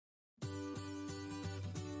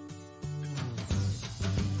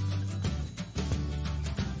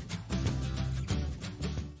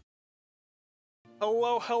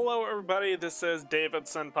Hello everybody, this is David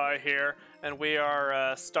Senpai here, and we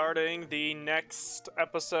are starting the next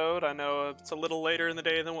episode. I know it's a little later in the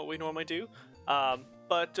day than what we normally do,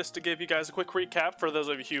 but just to give you guys a quick recap for those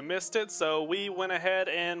of you who missed it, so we went ahead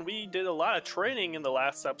and we did a lot of training in the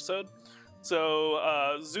last episode. So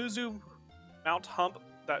Zuzu Mount Hump,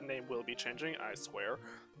 that name will be changing, I swear,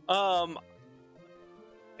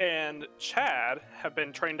 and Chad have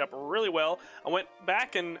been trained up really well. I went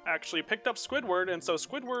back and actually picked up Squidward, and so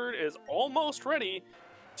Squidward is almost ready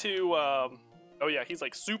to, oh yeah, he's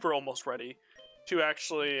like super almost ready to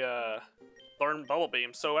actually learn Bubble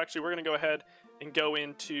Beam. So actually we're going to go ahead and go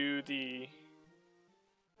into the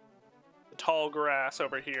tall grass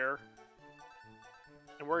over here,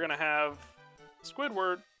 and we're going to have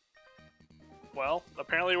Squidward, well,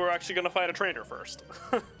 apparently we're actually going to fight a trainer first.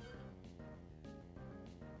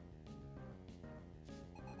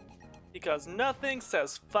 Because nothing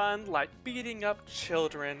says fun like beating up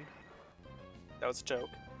children. That was a joke.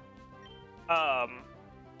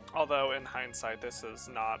 Although in hindsight, this is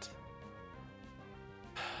not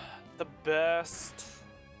the best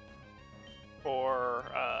for,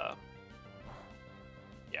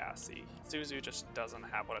 yeah, see, Zuzu just doesn't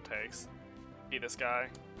have what it takes to be this guy.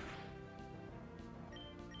 I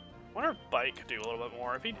wonder if Bite could do a little bit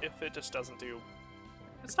more. If it just doesn't do,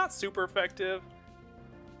 it's not super effective.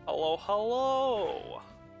 Hello, hello!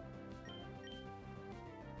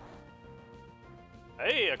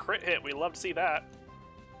 Hey, a crit hit. We love to see that.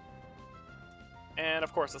 And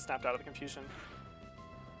of course, it snapped out of the confusion.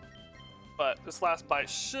 But this last bite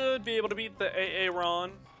should be able to beat the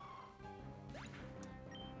Aaron.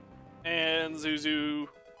 And Zuzu,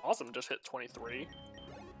 awesome, just hit 23.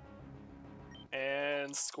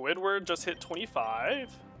 And Squidward just hit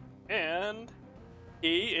 25. And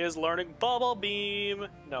he is learning Bubble Beam.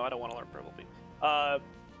 No, I don't want to learn Bubble Beam.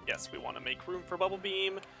 Yes, we want to make room for Bubble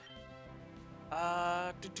Beam.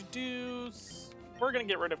 We're gonna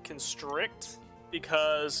get rid of Constrict,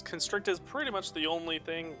 because Constrict is pretty much the only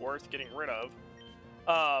thing worth getting rid of.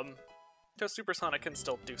 Because Supersonic can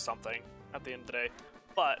still do something at the end of the day.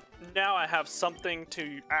 But now I have something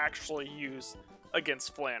to actually use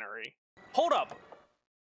against Flannery. Hold up!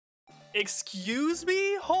 Excuse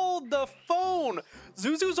me? Hold the phone!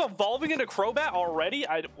 Zuzu's evolving into Crobat already?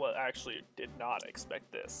 Well, actually did not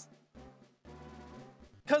expect this.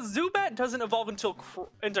 Because Zubat doesn't evolve into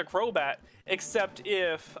Crobat, except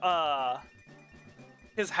if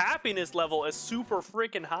his happiness level is super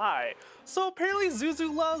freaking high. So apparently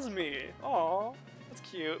Zuzu loves me. Aw, that's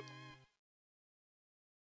cute.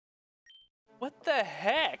 What the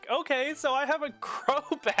heck? Okay, so I have a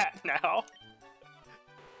Crobat now.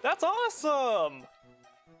 That's awesome!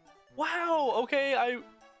 Wow, okay,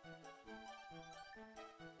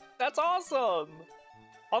 that's awesome!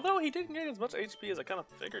 Although he didn't gain as much HP as I kind of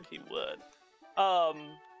figured he would. But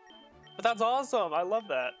that's awesome, I love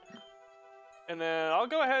that. And then I'll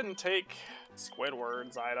go ahead and take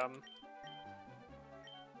Squidward's item.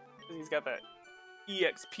 He's got that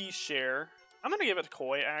EXP share. I'm gonna give it to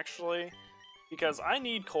Koi, actually, because I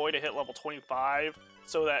need Koi to hit level 25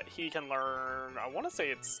 so that he can learn, I want to say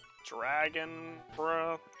it's Dragon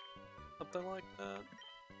Breath, something like that.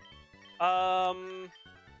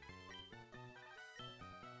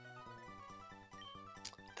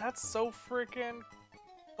 That's so freaking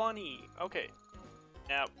funny. Okay,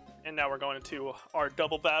 now we're going into our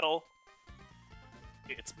double battle.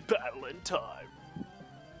 It's battling time.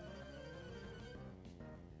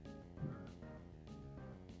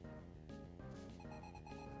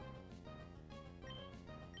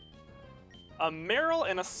 A Meryl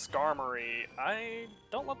and a Skarmory. I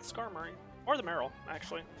don't love the Skarmory. Or the Meryl,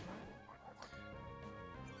 actually.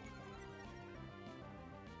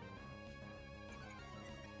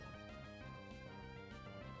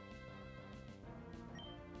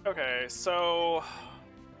 Okay, so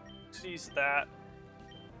let's use that.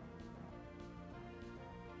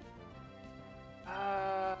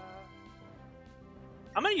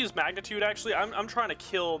 I'm gonna use Magnitude, actually. I'm trying to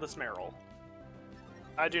kill this Meryl.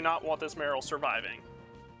 I do not want this Meryl surviving,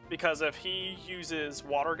 because if he uses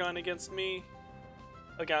Water Gun against me,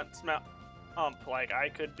 against Mount Hump, like, I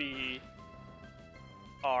could be...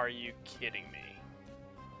 Are you kidding me?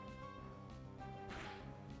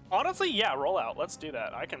 Honestly, yeah, roll out. Let's do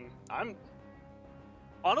that.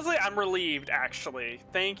 Honestly, I'm relieved, actually.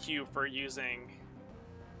 Thank you for using...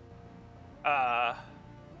 roll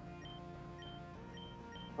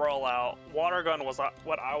out. Water Gun was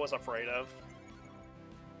what I was afraid of.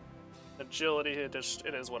 Agility, it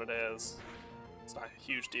is what it is. It's not a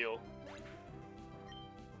huge deal.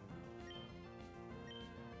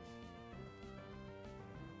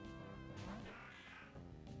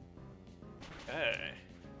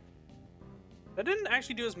 That didn't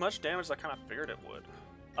actually do as much damage as I kind of figured it would.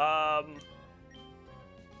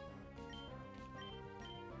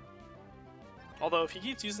 Although if he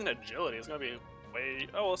keeps using agility, it's gonna be way...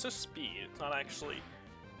 Oh, well, it's just speed. It's not actually...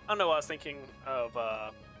 I don't know, I was thinking of,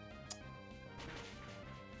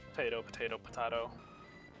 potato, potato, potato.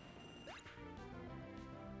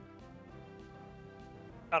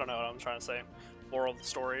 I don't know what I'm trying to say. Moral of the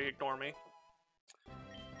story, ignore me.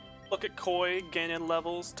 Look at Koi, gaining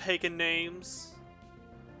levels, taking names.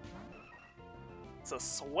 It's a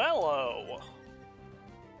Swellow.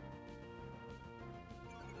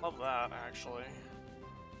 Love that, actually.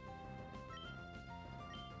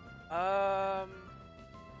 I'm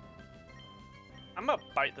gonna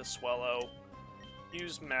bite the Swellow.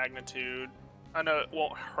 Use Magnitude. I know it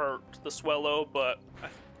won't hurt the Swellow, but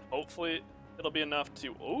hopefully it'll be enough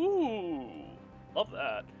to... Ooh! Love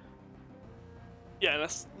that. Yeah, and a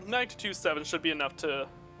Magnitude 7 should be enough to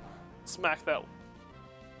smack that.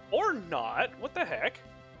 Or not. What the heck?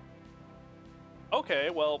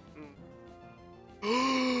 Okay, well...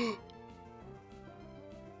 No!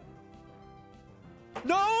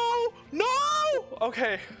 No!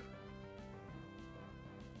 Okay.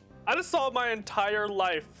 I just saw my entire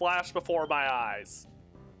life flash before my eyes.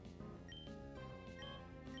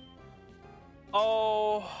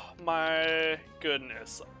 Oh my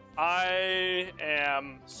goodness. I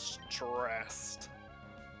am stressed.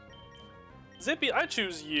 Zippy, I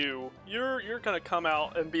choose you. You're gonna come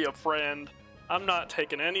out and be a friend. I'm not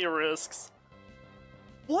taking any risks.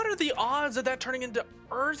 What are the odds of that turning into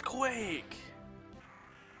Earthquake?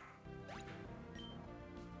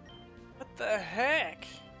 What the heck?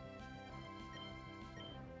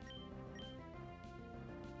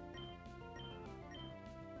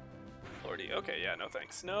 Lordy, okay, yeah, no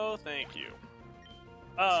thanks. No, thank you.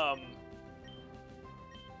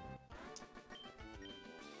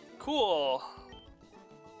 Cool.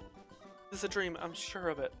 This is a dream, I'm sure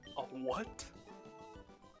of it. A what?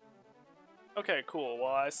 Okay, cool.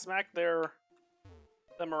 Well, I smacked them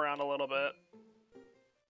around a little bit.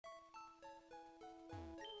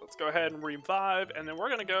 Let's go ahead and revive, and then we're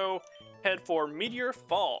gonna go head for Meteor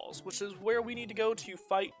Falls, which is where we need to go to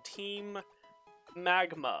fight Team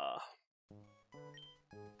Magma.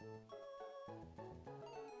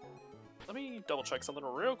 Let me double check something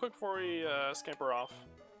real quick before we scamper off.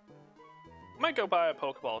 I might go buy a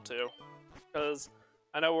Pokeball too, because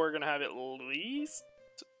I know we're gonna have at least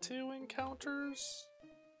 2 encounters,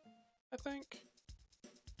 I think.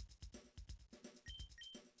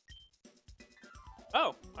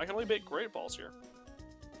 Oh, I can only make Great Balls here.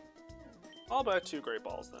 I'll buy 2 Great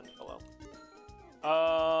Balls then. Hello.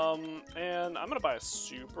 And I'm gonna buy a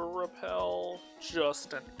Super Repel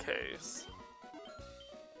just in case.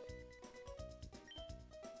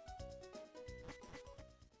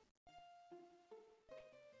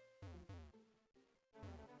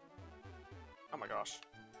 Oh my gosh.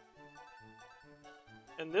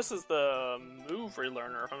 And this is the move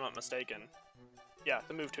relearner, if I'm not mistaken. Yeah,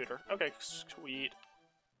 the move tutor. Okay, sweet.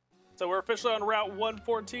 So we're officially on Route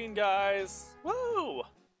 114, guys. Woo!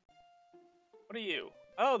 What are you?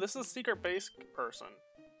 Oh, this is a secret base person.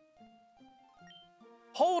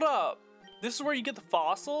 Hold up! This is where you get the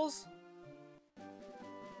fossils?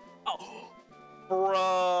 Oh,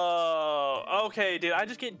 bro. Okay, did I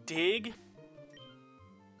just get Dig?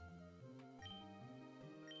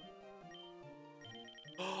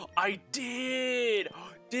 I did!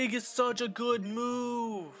 Dig is such a good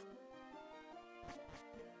move!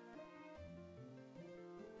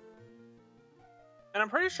 And I'm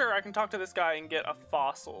pretty sure I can talk to this guy and get a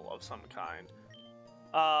fossil of some kind.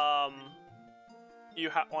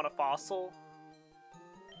 You want a fossil?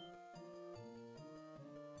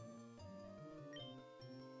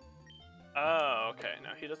 Oh, okay. No,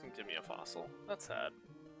 he doesn't give me a fossil. That's sad.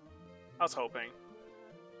 I was hoping.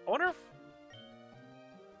 I wonder if...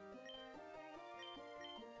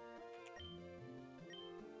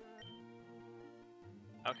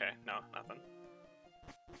 Okay, no, nothing.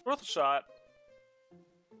 Worth a shot.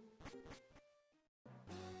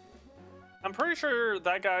 I'm pretty sure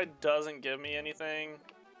that guy doesn't give me anything.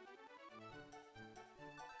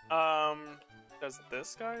 Does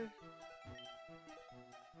this guy?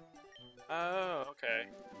 Oh, okay.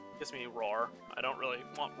 Gives me Roar. I don't really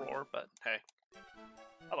want Roar, but hey.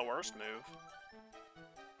 Not the worst move.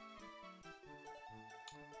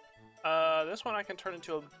 This one I can turn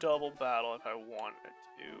into a double battle if I want it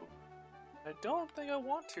to. I don't think I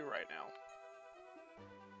want to right now.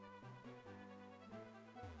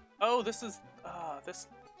 Oh, this is,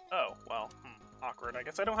 oh, well, awkward. I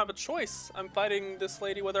guess I don't have a choice. I'm fighting this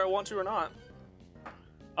lady whether I want to or not.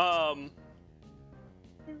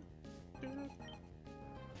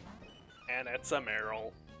 And it's a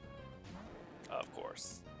Meryl. Of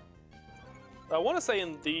course. I want to say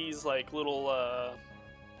in these, like, little,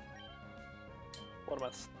 what am I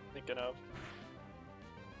thinking of?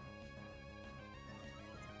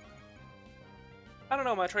 I don't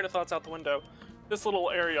know, my train of thought's out the window. This little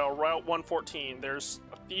area, Route 114, there's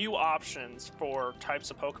a few options for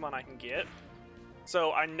types of Pokemon I can get.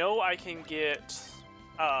 So I know I can get,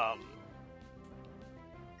 I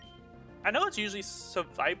know it's usually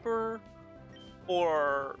Seviper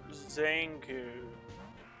or Zangu,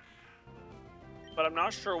 but I'm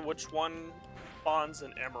not sure which one spawns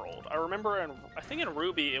in Emerald. I remember I think in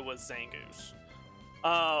Ruby it was Zangoose.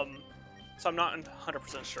 So I'm not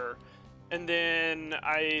 100% sure. And then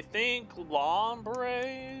I think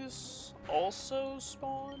Lombres also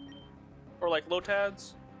spawn, or like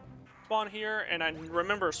Lotads spawn here, and I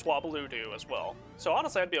remember Swablu do as well. So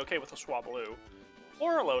honestly, I'd be okay with a Swablu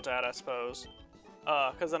or a Lotad, I suppose,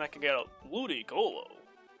 because then I could get a Ludicolo.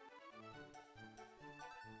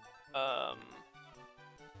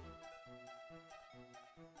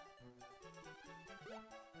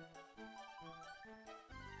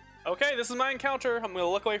 Okay, this is my encounter. I'm gonna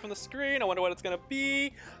look away from the screen. I wonder what it's gonna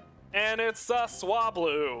be. And it's a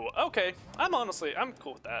Swablu. Okay, I'm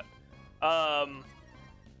cool with that. I'll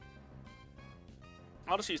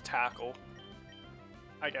just use Tackle,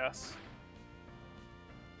 I guess.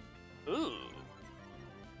 Ooh.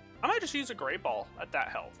 I might just use a Great Ball at that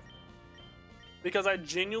health, because I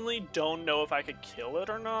genuinely don't know if I could kill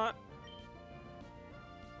it or not.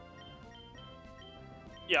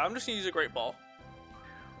 Yeah, I'm just gonna use a Great Ball.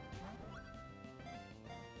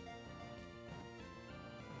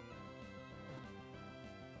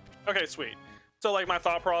 Okay, sweet. So, like, my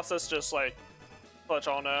thought process, just, like, to let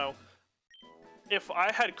y'all know, if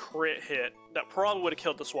I had crit hit, that probably would have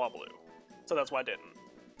killed the Swablu. So that's why I didn't.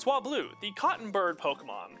 Swablu, the cotton bird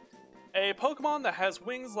Pokemon. A Pokemon that has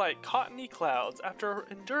wings like cottony clouds. After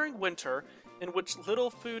enduring winter, in which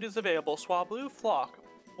little food is available, Swablu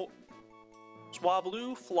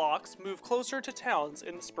flocks move closer to towns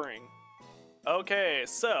in the spring. Okay,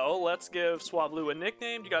 so let's give Swablu a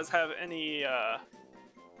nickname. Do you guys have any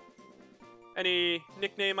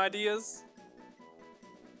nickname ideas?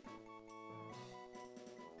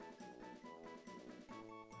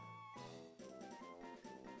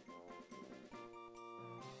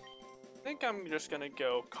 I think I'm just gonna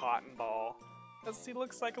go Cotton Ball, because he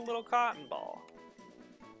looks like a little cotton ball.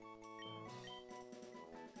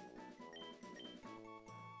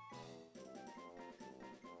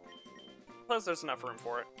 Plus there's enough room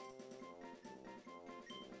for it.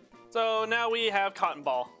 So now we have Cotton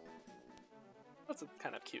Ball. That's a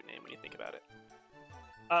kind of cute name when you think about it.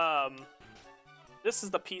 This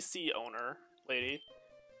is the PC owner lady.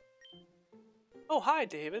 Oh, hi,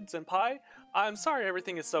 David, Senpai. I'm sorry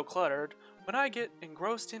everything is so cluttered. When I get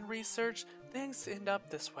engrossed in research, things end up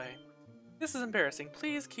this way. This is embarrassing.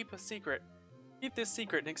 Please keep a secret. Keep this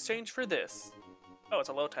secret in exchange for this. Oh, it's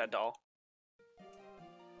a Lotad doll.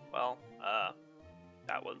 Well,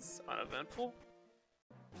 that was uneventful.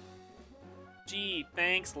 Gee,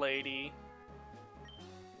 thanks, lady.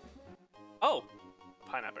 Oh,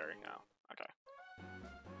 pineapple berry now. Okay.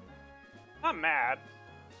 I'm mad.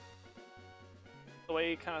 The way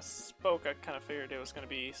he kind of spoke, I kind of figured it was going to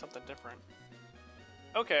be something different.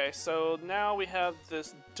 Okay, so now we have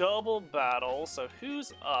this double battle. So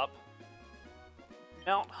who's up?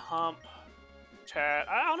 Mount Hump, Chat.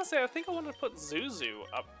 I think I wanted to put Zuzu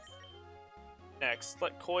up next.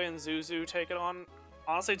 Let Koi and Zuzu take it on.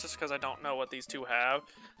 Honestly, just because I don't know what these two have.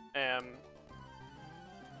 And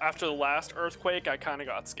after the last earthquake, I kind of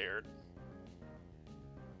got scared.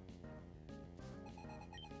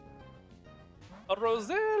 A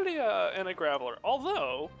Roselia and a Graveler.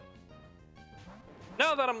 Although,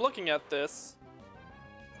 now that I'm looking at this,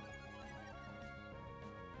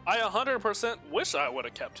 I 100% wish I would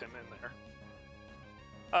have kept him in there.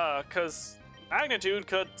 Because Magnitude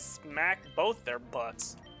could smack both their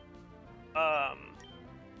butts.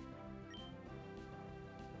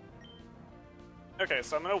 Okay,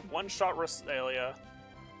 so I'm gonna one-shot Roselia.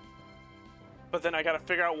 But then I gotta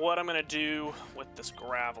figure out what I'm gonna do with this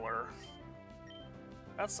Graveler.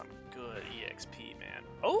 That's some good EXP, man.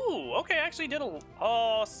 Oh, okay, actually did a...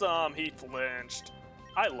 Awesome, he flinched.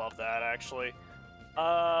 I love that, actually.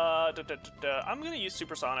 I'm gonna use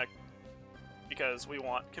Supersonic because we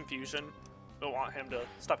want confusion. We want him to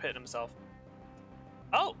stop hitting himself.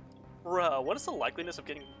 Oh, bruh, what is the likeliness of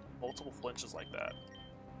getting multiple flinches like that?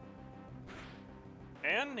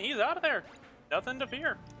 And he's out of there. Nothing to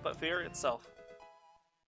fear, but fear itself.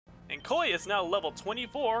 And Koi is now level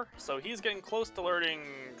 24, so he's getting close to learning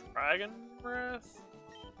Dragon Breath?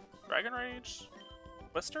 Dragon Rage?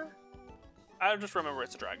 Twister? I just remember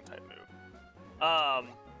it's a dragon type move.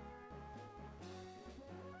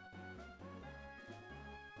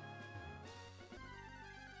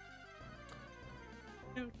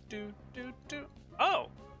 Oh,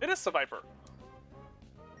 it is the Viper.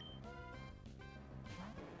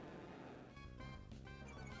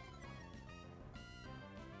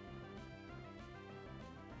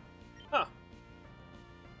 Huh.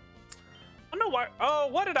 I don't know why. Oh,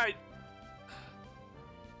 what did I?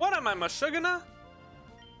 What am I, Mashugana?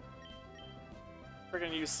 We're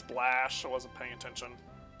gonna use Splash. I wasn't paying attention.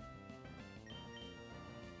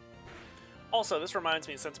 Also, this reminds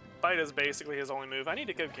me, since Bite is basically his only move, I need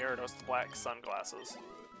to give Gyarados the black sunglasses.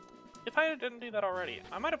 If I didn't do that already,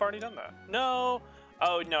 I might have already done that. No!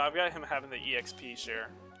 Oh, no, I've got him having the EXP share.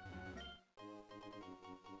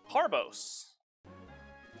 Harbos.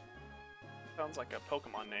 Sounds like a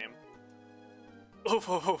Pokemon name.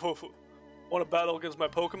 Want to battle against my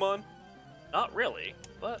Pokemon? Not really,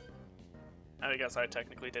 but I guess I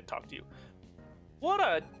technically did talk to you. What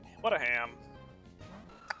a ham.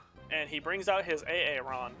 And he brings out his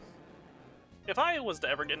Aaron. If I was to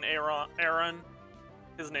ever get an Aaron,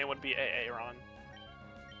 his name would be Aaron.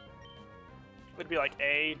 It would be like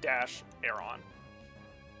A-Aaron.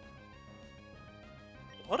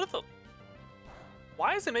 What are the...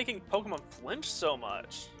 Why is it making Pokemon flinch so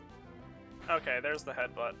much? Okay, there's the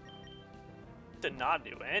headbutt. Did not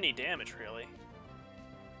do any damage, really.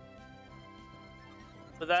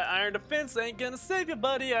 But that iron defense ain't gonna save you,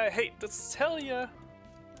 buddy. I hate to tell ya.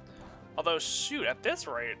 Although, shoot, at this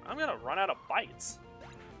rate, I'm gonna run out of bites.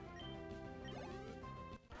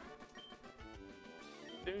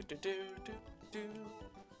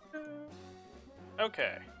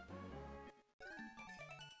 Okay.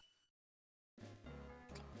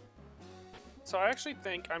 So I actually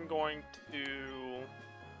think I'm going to...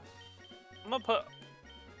 I'm gonna put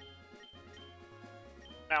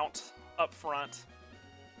Mount up front.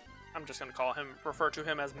 I'm just gonna call him, refer to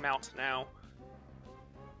him as Mount now.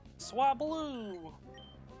 Swablu!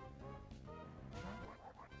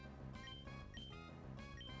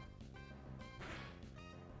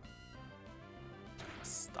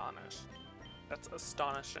 Astonish. That's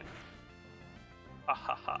astonishing. Ha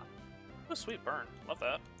ha ha. What a sweet burn. Love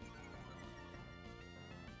that.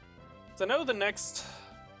 So I know the next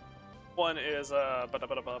one is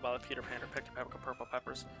Peter Pan or Purple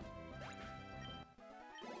Peppers.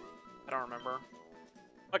 I don't remember.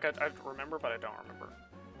 Like I remember, but I don't remember.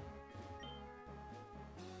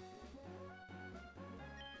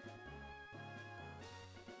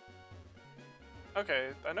 Okay,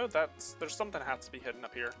 I know there's something that has to be hidden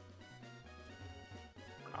up here.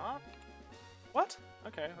 Or not? What?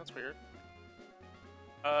 Okay, that's weird.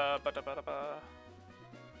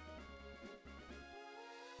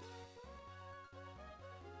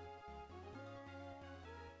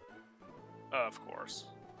 Of course.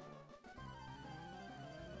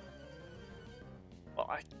 Well,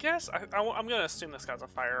 I guess I'm gonna assume this guy's a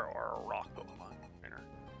fire or a rock Pokemon trainer.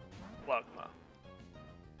 Lugma.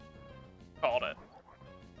 Called it.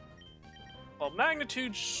 Well,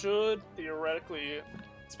 Magnitude should theoretically,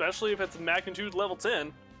 especially if it's Magnitude level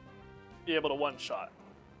 10, be able to one-shot.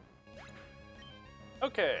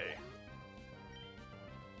 Okay.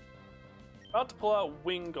 About to pull out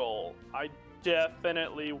Wingull. I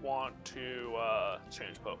definitely want to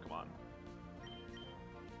change Pokemon.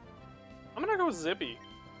 I'm gonna go with Zippy.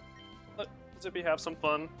 Let Zippy have some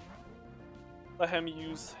fun. Let him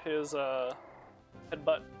use his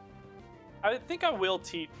headbutt. I think I will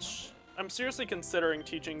teach... I'm seriously considering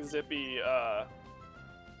teaching Zippy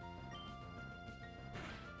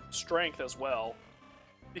strength as well,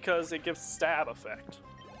 because it gives stab effect.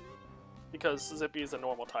 Because Zippy is a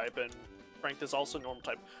normal type and strength is also a normal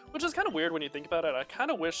type, which is kind of weird when you think about it. I kind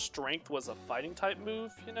of wish strength was a fighting type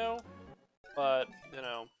move, you know? But, you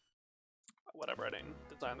know, whatever, I didn't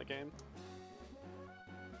design the game.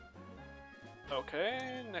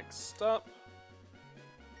 Okay, next up.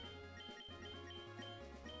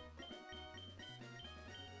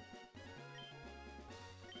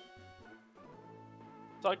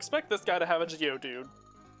 So I expect this guy to have a Geodude,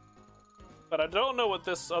 but I don't know what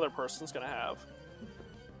this other person's gonna have.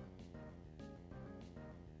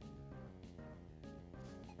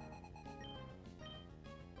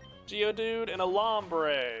 Geodude and a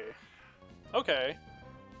Lombre. Okay.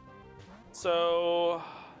 So...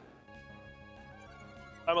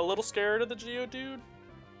 I'm a little scared of the Geodude.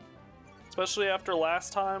 Especially after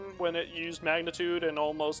last time when it used Magnitude and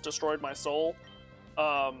almost destroyed my soul.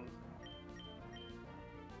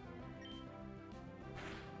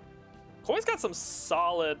 Koi's got some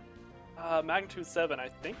solid Magnitude 7. I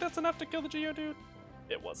think that's enough to kill the Geodude?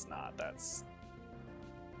 It was not. That's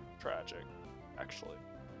tragic, actually.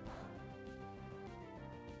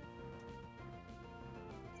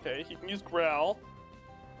 Okay, he can use Growl.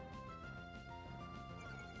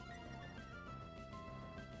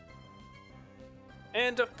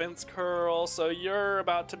 And Defense Curl, so you're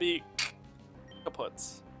about to be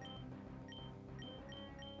kaputs.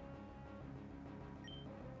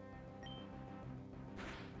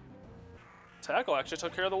 Tackle actually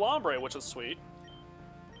took care of the Lombre, which is sweet.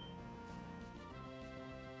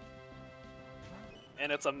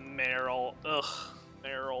 And it's a Meryl. Ugh,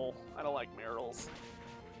 Meryl. I don't like Meryls.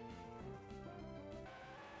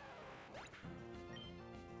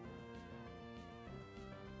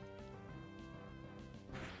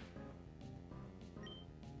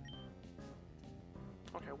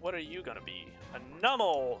 Okay, what are you gonna be? A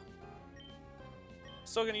Nummel!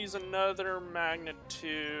 Still gonna use another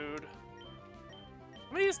Magnitude.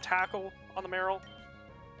 I'm gonna use Tackle on the Meryl.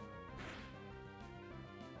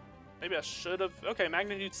 Maybe I should have. Okay,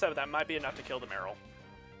 Magnitude 7. That might be enough to kill the Meryl.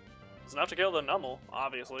 It's enough to kill the Nummel,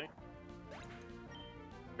 obviously.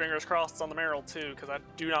 Fingers crossed on the Meryl, too, because I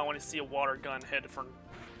do not want to see a water gun head for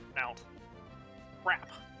Mount. Crap.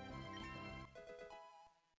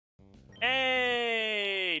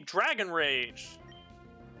 Hey! Dragon Rage!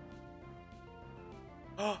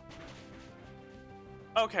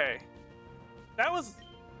 Okay. That was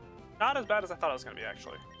not as bad as I thought it was going to be,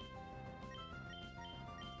 actually.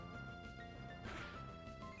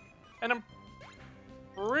 And I'm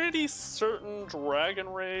pretty certain Dragon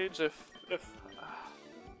Rage, I'm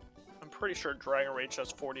pretty sure Dragon Rage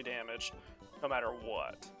does 40 damage, no matter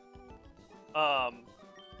what.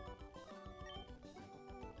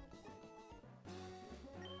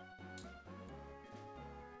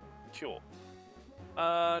 Cool. Should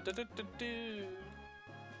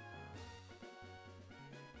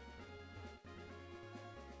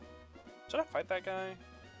I fight that guy?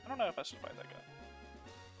 I don't know if I should fight that guy.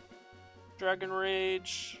 Dragon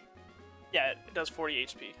Rage. Yeah, it does 40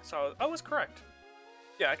 HP, so I was correct.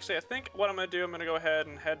 Yeah, actually, I think what I'm going to do, I'm going to go ahead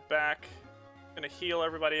and head back. I'm going to heal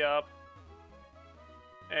everybody up.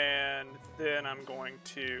 And then I'm going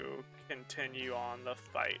to continue on the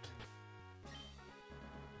fight.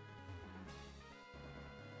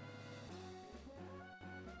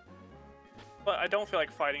 But I don't feel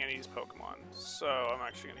like fighting any of these Pokemon, so I'm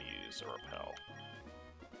actually going to use a Repel.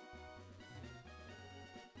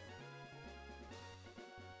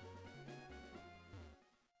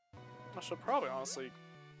 I should probably honestly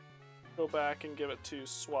go back and give it to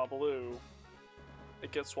Swablu.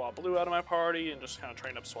 Get Swablu out of my party and just kind of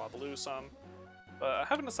train up Swablu some. But I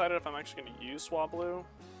haven't decided if I'm actually going to use Swablu.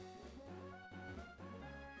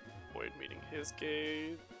 Avoid meeting his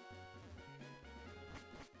gaze.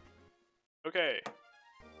 Okay.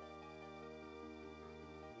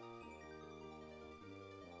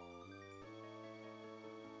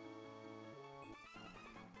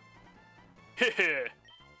 Heh.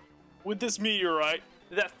 With this meteorite,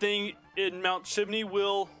 that thing in Mount Chimney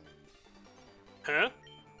will... Huh?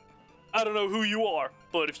 I don't know who you are,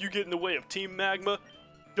 but if you get in the way of Team Magma,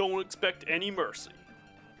 don't expect any mercy.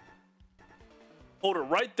 Hold it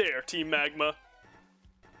right there, Team Magma.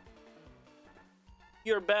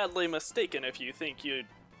 You're badly mistaken if you think you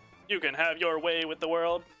can have your way with the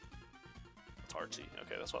world. It's Archie.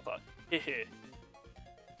 Okay, that's what I thought. Hehe.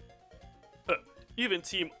 Even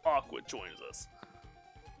Team Aqua joins us.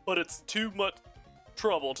 But it's too much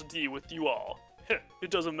trouble to deal with you all. It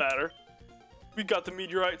doesn't matter. We got the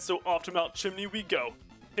meteorite, so off to Mount Chimney we go.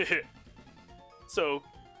 So,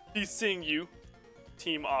 be seeing you,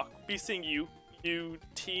 Team Aqua. Be seeing you,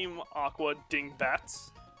 Team Aqua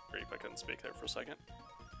dingbats. Great if I couldn't speak there for a second.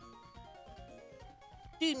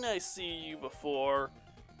 Didn't I see you before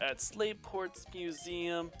at Slateport's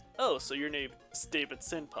museum? Oh, so your name is David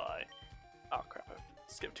Senpai. Oh crap, I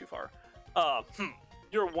skipped too far.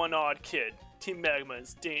 You're one odd kid. Team Magma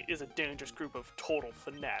is a dangerous group of total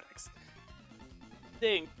fanatics.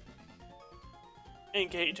 They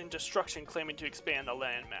engage in destruction, claiming to expand the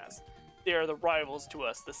landmass. They are the rivals to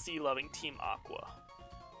us, the sea-loving Team Aqua.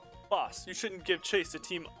 Boss, you shouldn't give chase to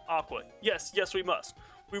Team Aqua. Yes, we must.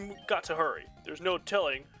 We got to hurry. There's no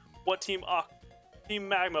telling what Team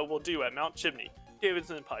Magma will do at Mount Chimney. David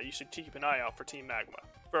Senpai, you should keep an eye out for Team Magma.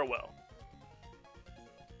 Farewell.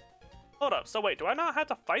 Hold up, so wait, do I not have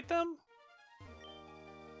to fight them?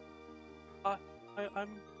 I'm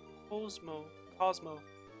Cosmo. Cosmo.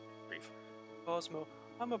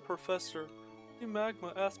 I'm a professor. Team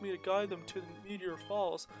Magma asked me to guide them to the Meteor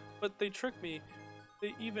Falls, but they tricked me.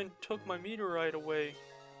 They even took my meteorite away.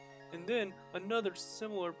 And then another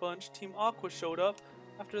similar bunch, Team Aqua, showed up.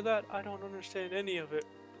 After that, I don't understand any of it.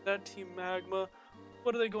 That Team Magma,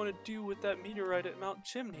 what are they going to do with that meteorite at Mount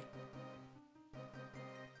Chimney?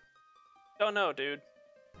 Don't know, dude.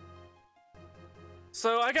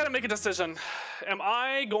 So I gotta make a decision. Am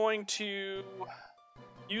I going to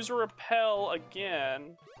use a repel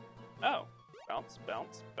again? Oh, bounce,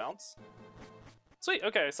 bounce, bounce. Sweet,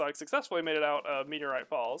 okay, so I successfully made it out of Meteor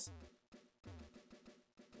Falls.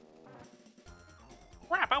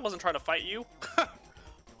 Crap, I wasn't trying to fight you.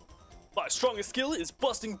 My strongest skill is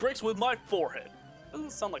busting bricks with my forehead.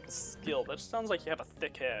 Doesn't sound like a skill, that just sounds like you have a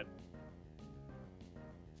thick head.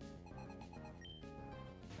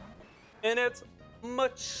 And it's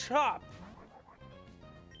Machop.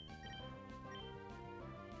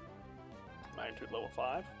 Magnitude level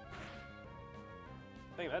 5.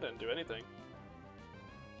 I think that didn't do anything.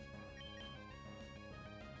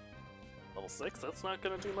 Level 6, that's not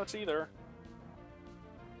gonna do much either.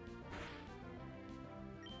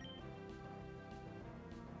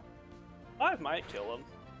 I might kill him.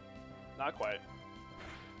 Not quite.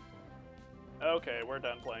 Okay, we're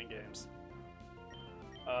done playing games.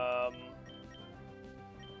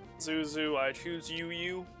 Zuzu, I choose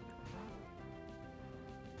you.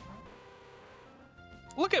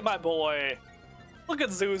 Look at my boy. Look at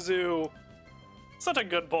Zuzu. Such a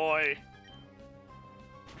good boy.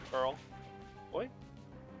 Girl. Boy?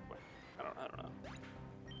 Wait, I don't know.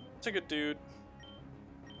 Such a good dude.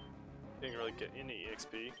 Didn't really get any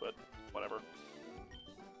EXP, but whatever.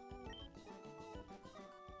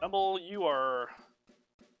 Dumble, you are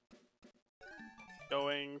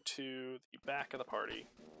going to the back of the party,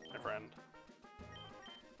 my friend.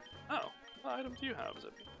 Oh, what item do you have? Is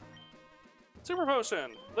it Super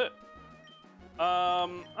Potion? Lit.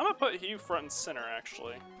 I'm gonna put you front and center,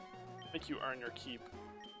 actually. Make you earn your keep.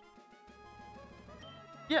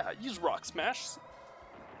 Yeah, use Rock Smash.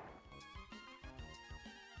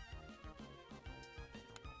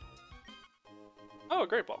 Oh,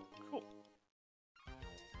 Great Ball. Cool.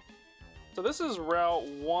 So this is Route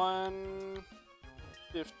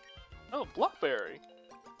 150. Oh, Blockberry.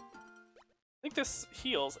 I think this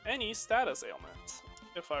heals any status ailment,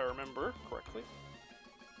 if I remember correctly.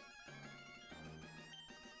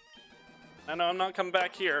 I know I'm not coming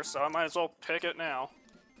back here, so I might as well pick it now.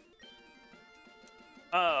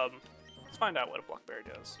 Let's find out what a Blockberry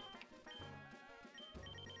does.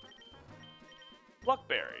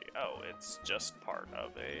 Blockberry. Oh, it's just part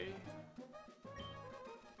of a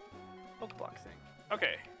Pokeblock thing.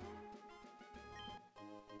 Okay.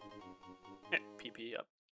 PP up.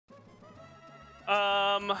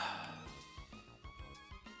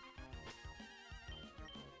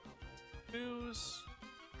 Who's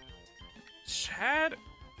Chad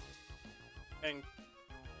and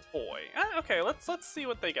Boy? Okay, let's see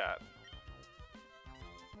what they got.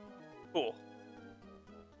 Cool.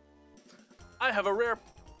 I have a rare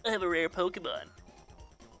Pokemon.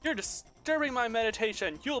 You're disturbing my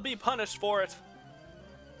meditation. You'll be punished for it.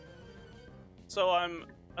 So I'm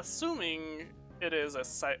assuming it is a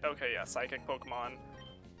psychic Pokemon.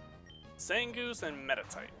 Zangoose and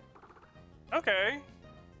Meditite. Okay.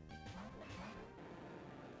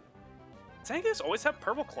 Zangoose always have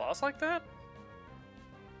purple claws like that?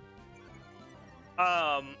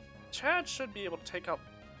 Chad should be able to take out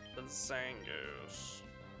the Zangoose.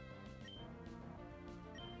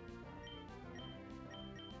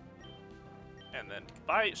 And then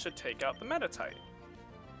Bite should take out the Meditite.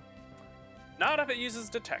 Not if it uses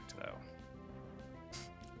Detect, though.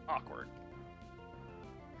 Awkward.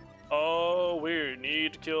 Oh, we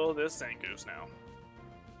need to kill this Zangoose now.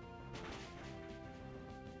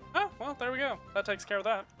 Oh, well, there we go. That takes care of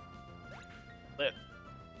that. Lit.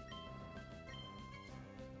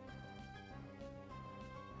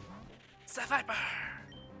 Viper.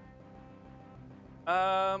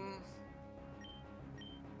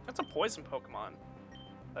 That's a poison Pokemon.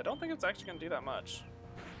 I don't think it's actually gonna do that much.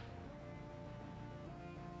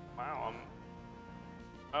 Wow,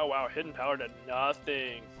 oh wow, Hidden Power did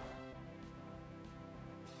nothing.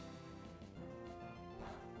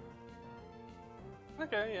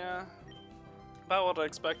 Okay, yeah. About what I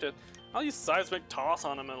expected. I'll use Seismic Toss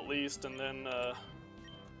on him at least, and then,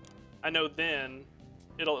 I know then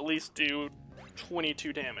it'll at least do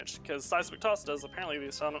 22 damage, because Seismic Toss does apparently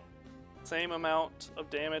the same amount of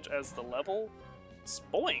damage as the level.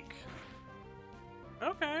 Spoink!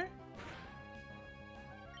 Okay.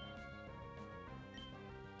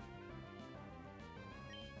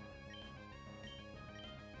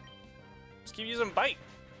 Just keep using Bite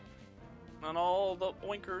on all the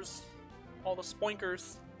oinkers, all the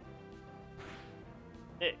spoinkers.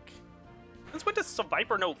 Ick. Since when does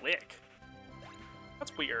Viper no lick?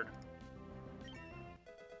 That's weird.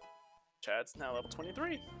 Chad's now level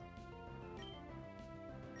 23.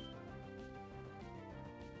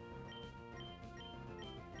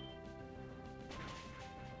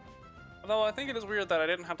 Although I think it is weird that I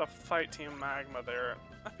didn't have to fight Team Magma there.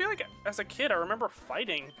 I feel like as a kid I remember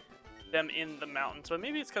fighting them in the mountains, but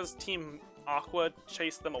maybe it's because Team Aqua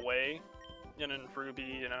chased them away. And in Ruby,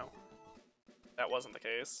 you know, that wasn't the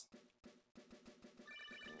case.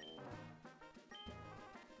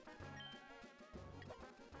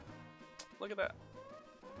 Look at that.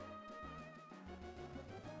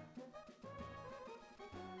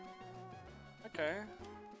 Okay.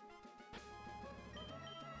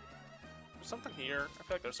 There's something here. I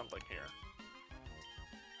feel like there's something here.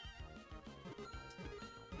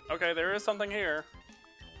 Okay, there is something here.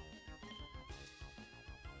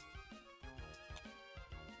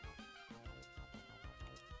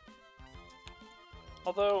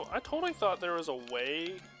 Although, I totally thought there was a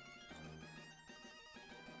way...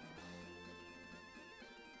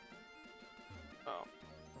 Oh.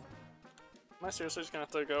 Am I seriously just gonna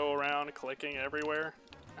have to go around clicking everywhere?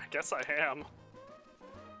 I guess I am.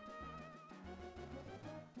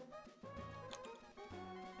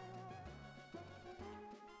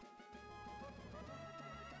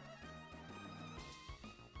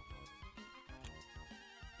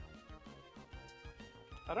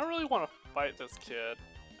 I don't really want to fight this kid,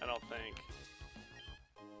 I don't think.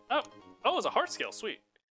 Oh, it's a heart scale, sweet.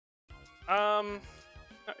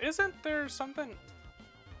 Isn't there something?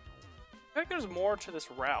 I think there's more to this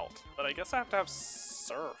route, but I guess I have to have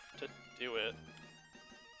Surf to do it.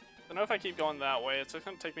 I don't know if I keep going that way, it's just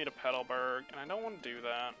gonna take me to Petalburg, and I don't want to do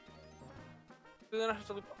that. Then I have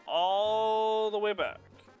to loop all the way back,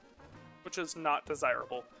 which is not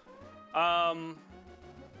desirable.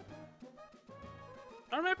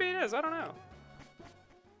 Or maybe it is, I don't know.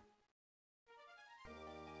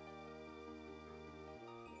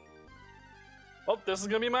 Well, this is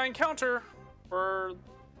gonna be my encounter for...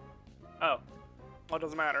 Oh. Well, it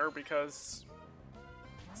doesn't matter because...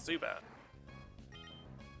 it's Zubat.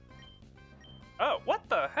 Oh, what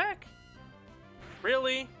the heck?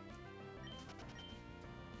 Really?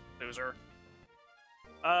 Loser.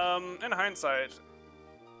 In hindsight,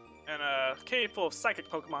 in a cave full of psychic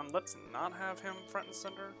Pokemon, let's not have him front and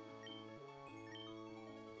center.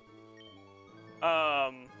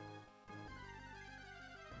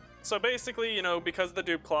 So basically, you know, because of the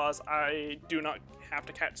dupe clause, I do not have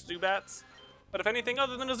to catch Zubats. But if anything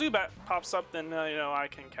other than a Zubat pops up, then, you know, I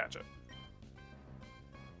can catch it.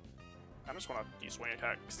 I just want to use Wing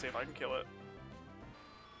Attack, see if I can kill it.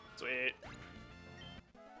 Sweet.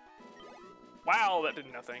 Wow, that did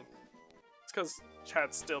nothing. It's because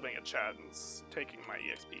Chad's still being a Chad and taking my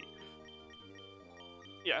EXP.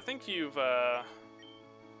 Yeah, I think you've, I'm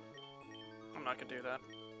not gonna do that.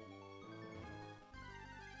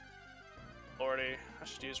 Lordy, I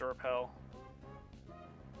should use a Repel.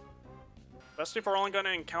 Especially if we're only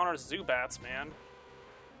gonna encounter Zubats, man.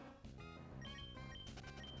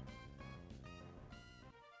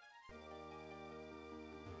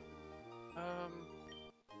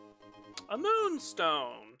 A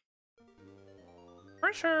Moonstone!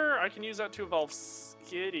 Pretty sure I can use that to evolve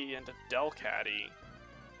Skitty into Delcatty.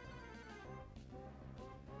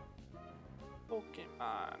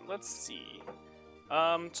 Pokemon, let's see.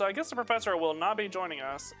 So I guess the professor will not be joining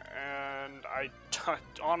us, and I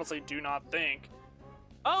honestly do not think...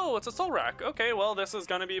 Oh, it's a Solrak! Okay, well, this is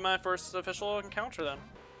gonna be my first official encounter then.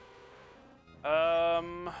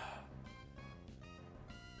 I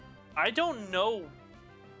don't know...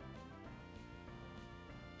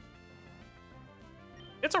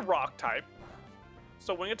 It's a rock type,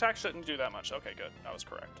 so Wing Attack shouldn't do that much. Okay, good. I was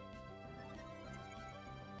correct.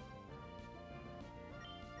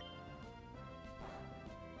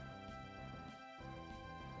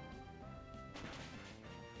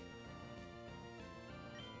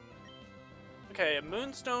 Okay, a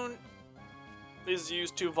Moonstone is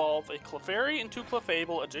used to evolve a Clefairy into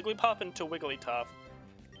Clefable, a Jigglypuff into Wigglytuff,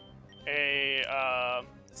 a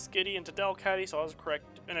Skitty into Delcatty, so I was correct,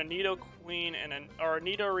 and a Nidoqueen and a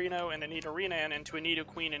Nidorino and a Nidorenan into a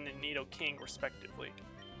Nidoqueen and a Nidoking, respectively.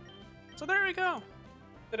 So there we go.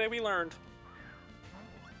 Today we learned.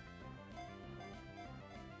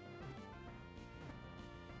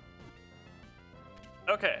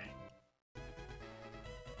 Okay.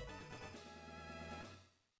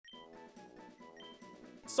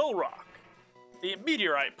 Solrock, the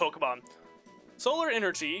Meteorite Pokemon. Solar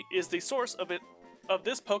energy is the source of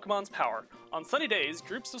this Pokemon's power. On sunny days,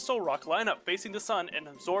 groups of Solrock line up facing the sun and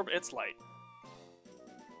absorb its light.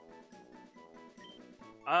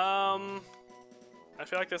 I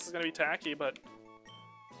feel like this is gonna be tacky, but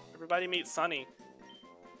everybody meet Sunny.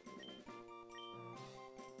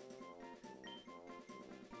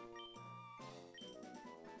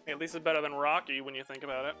 At least it's better than Rocky when you think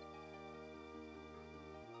about it.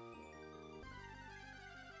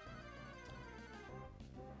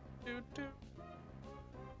 Doo-doo.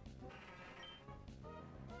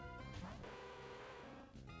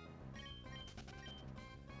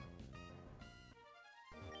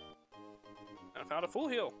 I found a full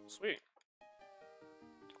heal. Sweet.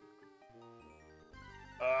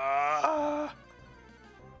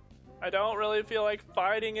 I don't really feel like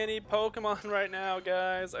fighting any Pokemon right now,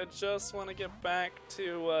 guys. I just want to get back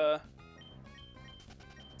to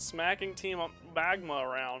smacking Team Magma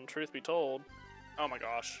around, truth be told. Oh my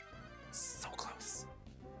gosh. So close.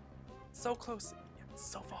 So close, yet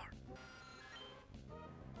so far.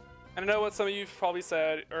 And I know what some of you probably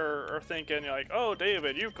said or are thinking, you're like, oh,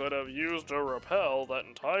 David, you could have used a repel that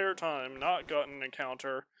entire time, not gotten an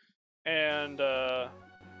encounter, and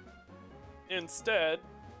instead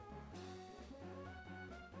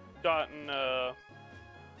gotten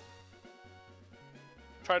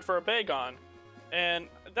tried for a Bagon. And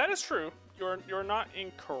that is true. You're not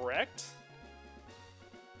incorrect.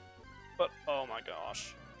 But oh my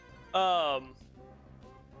gosh. A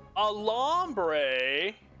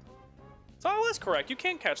Lombre. So I was correct. You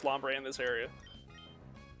can catch Lombre in this area.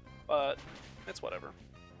 But it's whatever.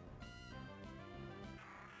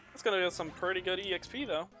 It's gonna be some pretty good EXP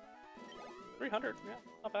though. 300, yeah,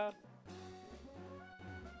 not bad.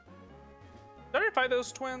 Did I already fight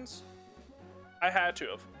those twins? I had to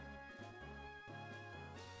have.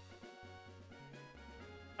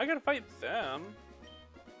 I gotta fight them.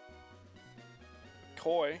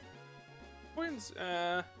 Koi. Twins,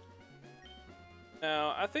 no,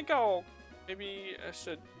 I think I'll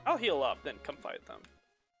heal up, then come fight them.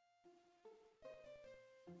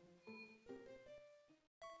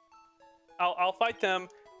 I'll fight them,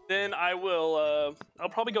 then I will, I'll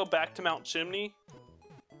probably go back to Mount Chimney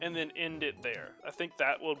and then end it there. I think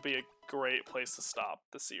that will be a great place to stop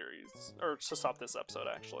the series, or to stop this episode,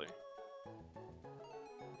 actually.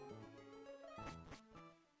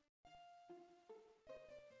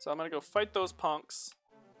 So I'm gonna go fight those punks.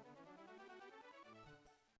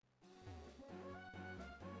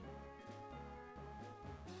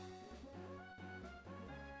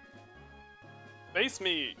 Face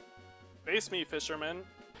me! Face me, fisherman.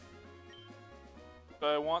 Do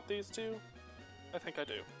I want these two? I think I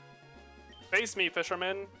do. Face me,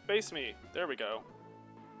 fisherman! Face me! There we go.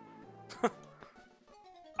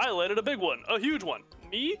 I landed a big one! A huge one!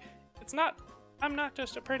 Me? It's not... I'm not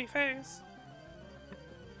just a pretty face.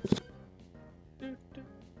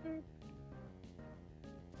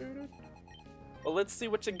 Well, let's see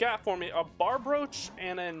what you got for me. A Barbroach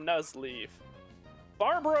and a Nuzleaf.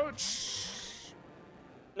 Barbroach!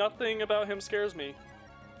 Nothing about him scares me.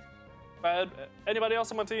 If I had anybody else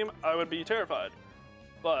on my team, I would be terrified.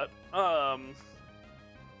 But,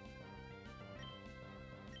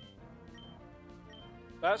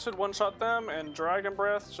 that should one-shot them, and Dragon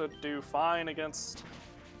Breath should do fine against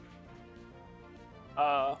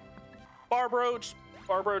Barbroach.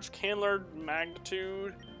 Barbroach can learn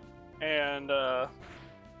Magnitude, and oh,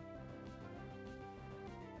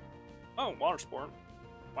 Water Sport.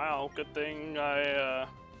 Wow, good thing I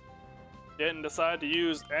didn't decide to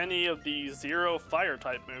use any of the 0 fire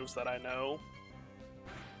type moves that I know.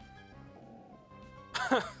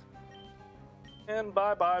 And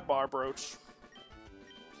bye-bye, Barbroach.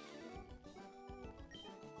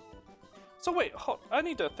 So wait, I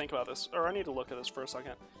need to think about this, or I need to look at this for a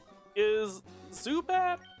second. Is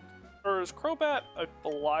Zubat, or is Crobat a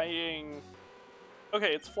flying...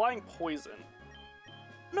 Okay, it's flying poison.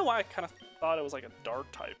 I don't know why I kind of thought it was like a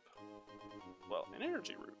dark type. Well, an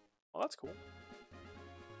energy root. Well, that's cool.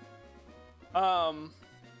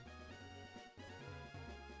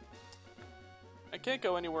 I can't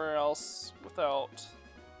go anywhere else without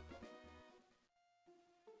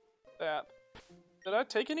that. Did I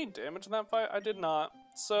take any damage in that fight? I did not.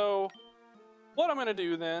 So, what I'm gonna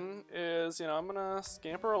do then is, you know, I'm gonna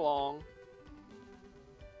scamper along.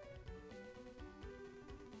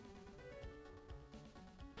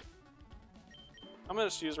 I'm gonna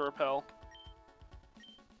just use a repel.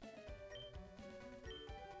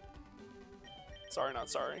 Sorry, not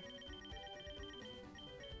sorry.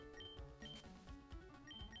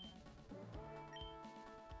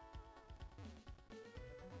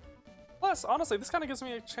 Plus, honestly, this kind of gives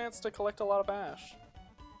me a chance to collect a lot of Bash.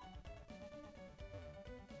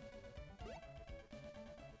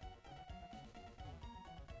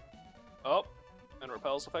 Oh, and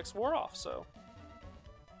Repel's effects wore off, so.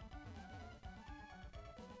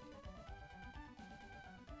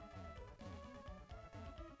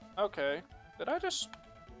 Okay. Did I just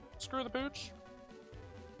screw the pooch?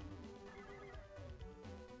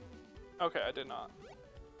 Okay, I did not.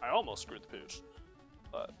 I almost screwed the pooch,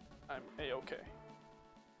 but I'm a-okay.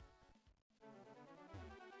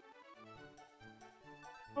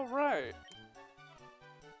 Alright.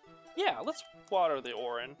 Yeah, let's water the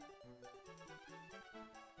Hoenn.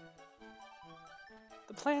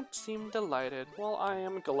 The plants seem delighted. Well, I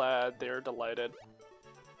am glad they're delighted.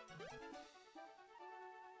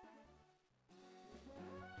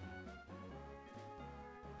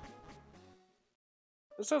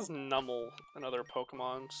 This has Numel and other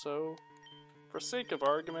Pokemon, so for sake of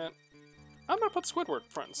argument, I'm gonna put Squidward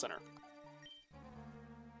front and center.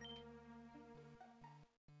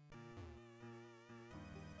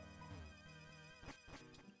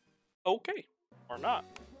 Okay, or not.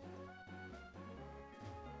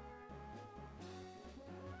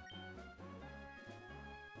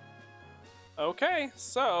 Okay,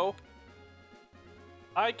 so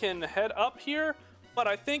I can head up here, but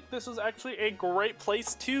I think this is actually a great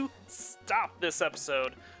place to stop this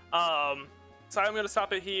episode. So I'm going to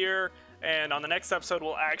stop it here, and on the next episode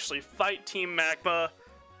we'll actually fight Team Magma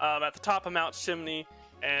at the top of Mount Chimney,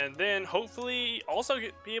 and then hopefully also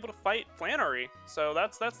be able to fight Flannery. So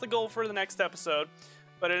that's the goal for the next episode.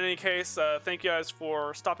 But in any case, thank you guys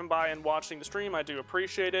for stopping by and watching the stream. I do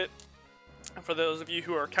appreciate it. And for those of you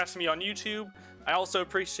who are catching me on YouTube, I also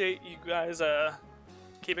appreciate you guys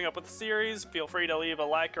keeping up with the series. Feel free to leave a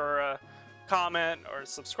like or a comment or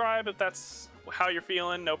subscribe if that's how you're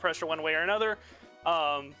feeling. No pressure one way or another.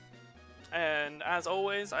 And as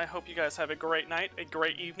always, I hope you guys have a great night, a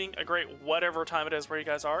great evening, a great whatever time it is where you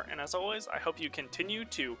guys are. And as always, I hope you continue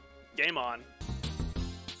to game on.